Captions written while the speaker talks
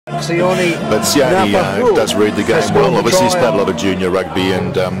Sione, but Sione does read the game well. Obviously, he's played a lot of junior rugby,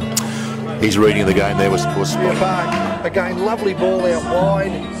 and he's reading the game there was spot. Again, lovely ball out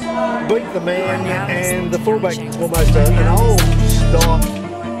wide, beat the man, and the fullback almost an old stop.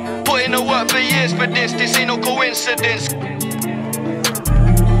 Put in the work for years for this ain't no coincidence.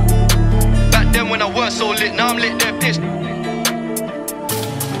 Back then when I was so lit, now I'm lit, they're pissed.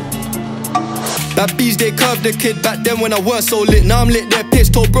 Bad bees, they curved the kid back then when I weren't so lit. Now I'm lit, they're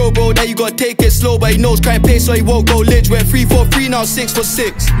pissed. Told bro that you gotta take it slow, but he knows try and play so he won't go lich. Went 3 for 3, now 6 for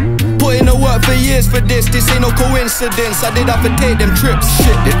 6. Put in the work for years for this ain't no coincidence. I did have to take them trips.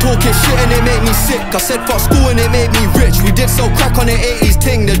 Shit, they talking shit and they make me sick. I said fuck school and it made me rich. We did sell crack on the 80s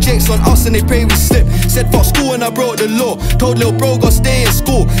ting. The jakes on us and they pray we slip. Said fuck school and I broke the law. Told little bro gotta stay in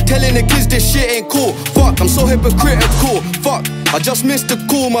school. Telling the kids this shit ain't cool. Fuck, I'm so hypocritical. Fuck, I just missed the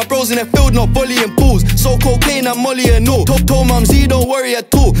call. My bros in the field not volleying pools. So cocaine and molly and all. Told mum Z don't worry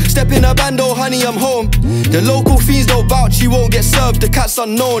at all. Step in a bando, honey, I'm home. The local fiends don't vouch, he won't get served. The cat's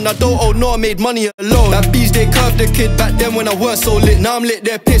unknown, I don't owe no, I made money alone. Bad bees, they curved the kid back then when I weren't so lit. Now I'm lit,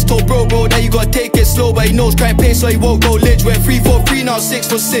 they're pissed. Told bro that you gotta take it slow, but he knows try and pay so he won't go lich. Went 3 for 3, now 6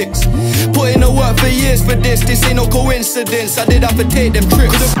 for 6. Put in the work for years for this ain't no coincidence. I did have to take them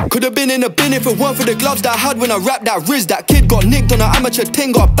trips. Could've been in a bin if it weren't for the gloves that I had when I rapped that Riz. That kid got nicked on an amateur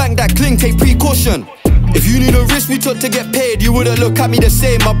ting, got banged that cling, take precaution. If you knew the risk we took to get paid, you wouldn't look at me the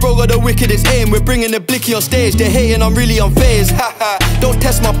same. My bro got the wickedest aim. We're bringing the blicky on stage. They're hating, I'm really unfazed. Haha, don't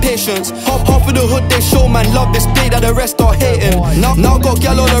test my patience. Half of the hood they show, man, love this day that the rest are hating. Now got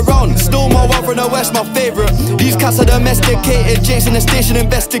gal all around. Still my one from the west, my favourite. These cats are domesticated. Jason the station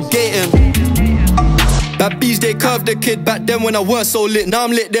investigating. Bad bees, they curved the kid back then when I weren't so lit. Now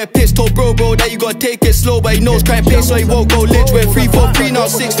I'm lit, they're pissed. Told bro that you gotta take it slow, but he knows try and play so he won't go lich. Went 3 for 3, now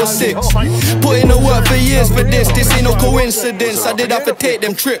 6 for 6. Put in the work for years for this ain't no coincidence. I did have to take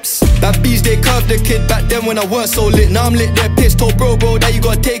them trips. Bad bees, they curved the kid back then when I weren't so lit. Now I'm lit, they're pissed. Told bro that you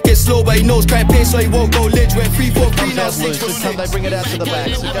gotta take it slow, but he knows try and play so he won't go lich. Went 3 for 3, now 6 for 6. They bring it out to the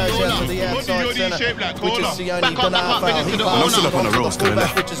back, so it goes out to the outside centre, which is Sione, Naufahu. I'm still up on the roads, could I?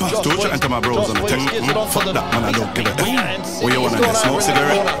 Don't chat into my bros on the text. Fuck that, man, I don't give a damn. What you wanna get, smoke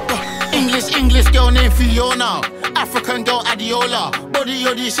cigarette? English girl named Fiona. African girl Adiola. Body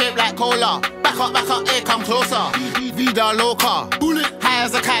yoddy shaped like cola. Back up, here come closer. Vida loca. High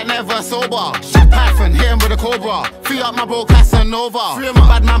as a cat, never sober. Python, hit him with a cobra. Free up my bro Casanova. Free my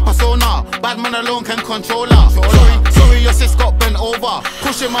bad man persona. Bad man alone can control her. Sorry, your sis got bent over.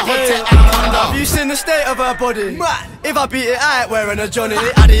 Pushing my hot tech anaconda. Have you seen the state of her body? If I beat it, I ain't wearing a Johnny.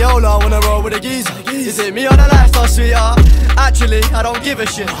 Adiola, I wanna roll with a geezer. Is it me or the lifestyle, sweetheart? Actually, I don't give a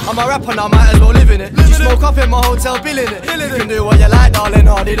shit. I'm a rapper now, might as well live in it. You smoke up in my hotel bill in it. You can do what you like, darling,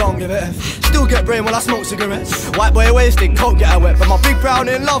 hardy don't give a F. Still get brain while I smoke cigarettes. White boy wasted, coke get her wet. But my big brown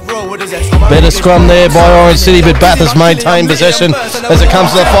in love roll with a zest. Better scrum there by Orange City, but Bathurst maintain possession as it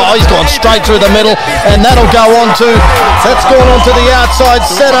comes to the fight. He's gone straight through the middle, and that'll go on to, that's gone on to the outside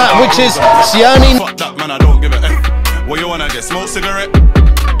centre, which is Sione. Fuck that, man, I don't give a F. What you wanna get, smoke cigarette?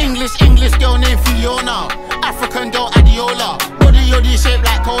 English girl named Fiona. African girl Adiola. Body yoddy shaped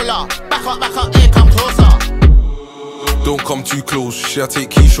like cola. Back up, here come closer. Don't come too close. Should I take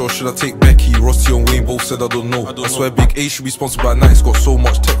Keisha or should I take Becky? Rossi and Wayne both said I don't know. I swear Big A should be sponsored by Nike's got so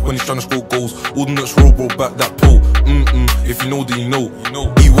much tech when he's trying to score goals. Ordnance roll, bro, back that pole. If you know, then you know.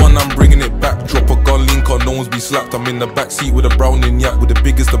 E1, I'm bringing it back. Drop a gun link on, no one's be slapped. I'm in the back seat with a Browning yak, with the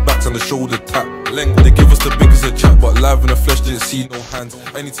biggest the backs and the shoulder tap. Length, they give us the biggest a chat, but live in the flesh didn't see no hands.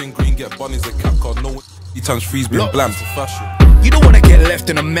 Anything green, get bunnies a cap card. No 3 times 3's been bland for fashion. You don't wanna get left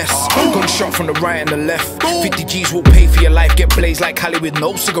in a mess. Gunshot from the right and the left. 50 G's will pay for your life. Get blazed like Cali with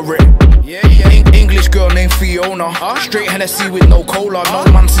no cigarette. English girl named Fiona. Straight Hennessy with no cola. No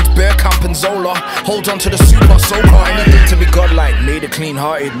man since Bear Camp and Zola. Hold on to the super soaker. Anything to be godlike. Made a clean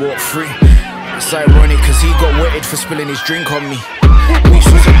hearted, walk free. It's ironic cause he got wetted for spilling his drink on me.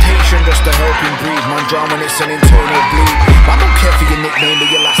 Resuscitation just to help him breathe. Man drown when it's an internal bleed. I don't care for your nickname or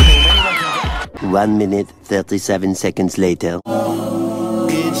your last name. Anyone can get 1 minute, 37 seconds later.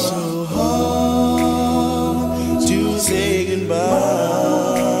 It's so hard to say goodbye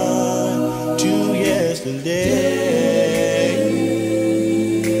to yesterday.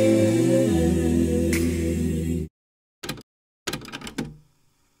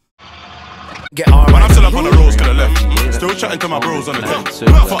 Man, I'm still up on the roads to the left. Still chatting to my bros on the text.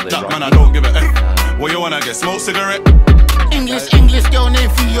 Fuck that, man, I don't give a F. What you wanna get, smoke cigarette? English girl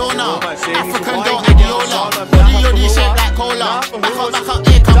named Fiona. African girl Adiola. Body yoddy shaped like cola. Back up,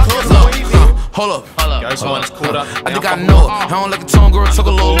 here come closer. Hold up. That's why it's called up. I think I know it. I don't like a tongue girl, took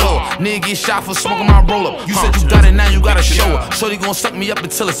a little low. Nigga get shot for smoking my roll up. You said you got it, now you gotta show her. Shorty gon' suck me up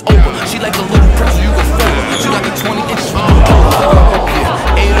until it's over. She like a little pretzel, you can fold her. She got the 20 inches from the over.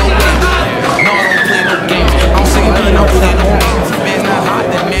 Yeah, 808. No, I don't play no games. I don't say nothing, I don't play no games. If man's not hot,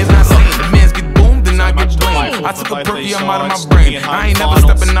 then man's not saying. The man's get boomed, then I get blamed. I took a perky, I'm out of my brain. I ain't never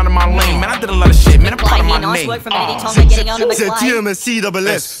stepping out of my lane. Man, I did a lot of shit, man, I'm proud of my name. Said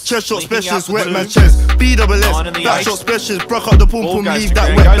TMS, chest shot specialist, wet man chest. BSS, back shot specialist, broke up the pum pum, leave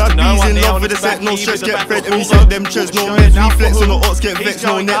that wet. Blood bees in love with the set, no stress, get fed. And we said them chest, no med, reflex on the odds, get vexed,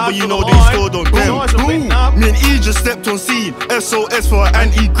 no net, but you know they scored on them. Boom, me and E just stepped on scene. SOS for an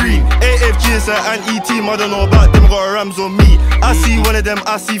anti-green. AFG is an anti-team, I don't know about them, got a Rams on me. I see one of them,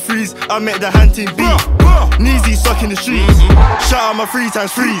 I see freeze, I met the hand team B. Kneesy stuck in the streets. Shout out my 3x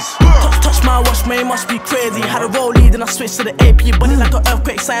freeze. Touch my watch, man, must be crazy. Had a roll lead and I switched to the AP. But it's like an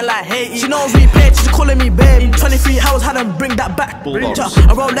earthquake, sign like Haiti. She knows me, paid, she's calling me baby. 23 hours, had them bring that back. A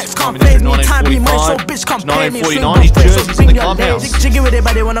Rolex can't phase me, time be money, so bitch can't pay me. So bring your legs, jiggy with it,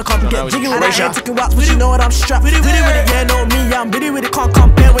 but they wanna come get jiggy with it. I ain't taking wax, but you know what I'm strapped. With it, yeah, know me, I'm bitty with it. Can't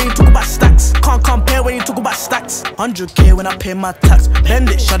compare when you talk about stacks. Can't compare when you talk about stacks. 100K when I pay my tax. Bend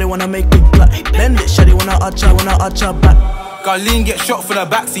it, shawty wanna make it black. Bend it, shawty wanna arch her back. Garleen get shot for the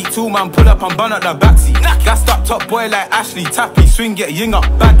backseat. Two man pull up and burn up the backseat. Gassed up top boy like Ashley Tappy. Swing get ying up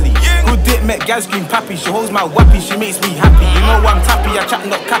badly. Good dick met Gaz green pappy. She holds my wappy, she makes me happy. You know I'm tappy, I chat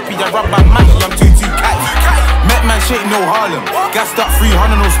not cappy. I rub my matchy, I'm too catty. Met man shake no Harlem. Gassed up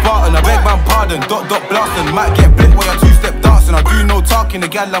 300 no Spartan. I beg man pardon, dot blasting. Might get blick while you're two-step dancing. I do no talking, the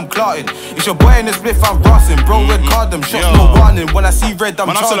gal I'm clarting. It's your boy in the spliff, I'm brassing. Bro, red card them, shots no warning. When I see red, I'm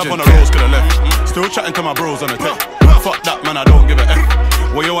charging. Man, I'm still up on the roads, could have left. Still chatting to my bros on the tech. Fuck that, man, I don't give a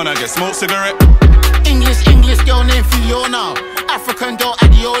F. What you wanna get, smoke cigarette? English girl named Fiona. African girl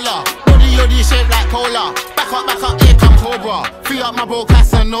Adiola. Body yoddy shaped like cola. Back up, here come Cobra. Free up my bro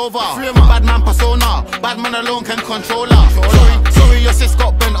Casanova. Free my bad man persona. Bad man alone can control her. Sorry, your sis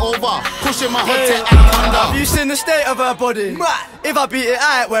got bent over. Pushing my hot tech anaconda. Have you seen the state of her body? If I beat it,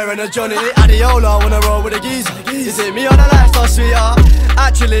 I ain't wearing a Johnny. Adiola, I wanna roll with a geezer. Is it me on a lifestyle, sweetheart?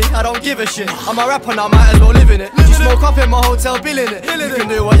 Actually, I don't give a shit. I'm a rapper now, might as well live in it. You smoke up in my hotel bill in it. You can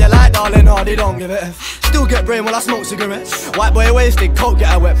do what you like, darling, hardy, don't give a F. Still get brain while I smoke cigarettes. White boy wasted, coke get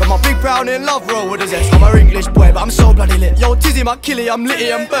her wet. But my big brown in love roll with a zest. I'm a English boy, but I'm so bloody lit. Yo, Tizzy, my killie, I'm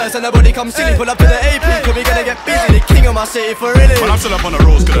litty and burst. And nobody come silly, pull up to the AP. Cause we gonna get busy, the king of my city for really. Man, I'm still up on the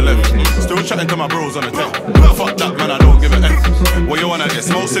roads, could have left. Still chatting to my bros on the tech. Fuck that, man, I don't give a F. What you wanna get,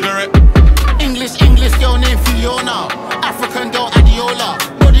 smoke cigarette? English girl named Fiona. African girl Adiola.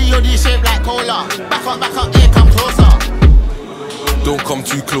 Body yoddy shaped like cola. Back up, here come closer. Don't come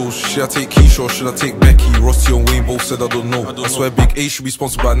too close. Should I take Keisha or should I take Becky? Rossi and Wayne both said I don't know. I swear Big A should be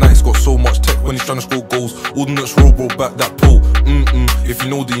sponsored by Nike. He's got so much tech when he's trying to score goals. All the nuts roll, bro, back that pole. If you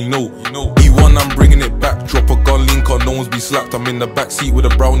know, then you know. E1, I'm bringing it back. Drop a gun link on, no one's be slapped. I'm in the back seat with a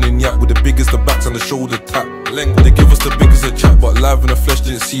Browning yak, with the biggest the backs and the shoulder tap. Length, they give us the biggest a chat, but live in the flesh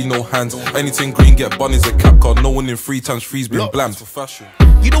didn't see no hands. Anything green get bunnies a cap card. No one in 3x3's been blammed for fashion.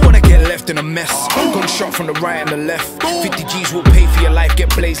 You don't wanna get left in a mess. Gunshot from the right and the left. 50 G's will pay for your life.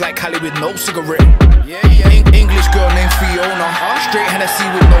 Get blazed like Cali with no cigarette. English girl named Fiona. Straight Hennessy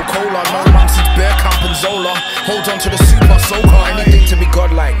with no cola. No nonsense, bear camp and Zola. Hold on to the super soaker. Anything to be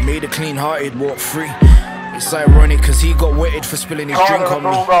godlike. Made a clean hearted, walk free. It's ironic cause he got wetted for spilling his drink on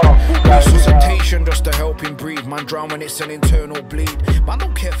me. Resuscitation just to help him breathe. Man drown when it's an internal bleed. Man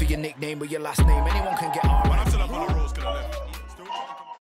don't care for your nickname or your last name. Anyone can get on.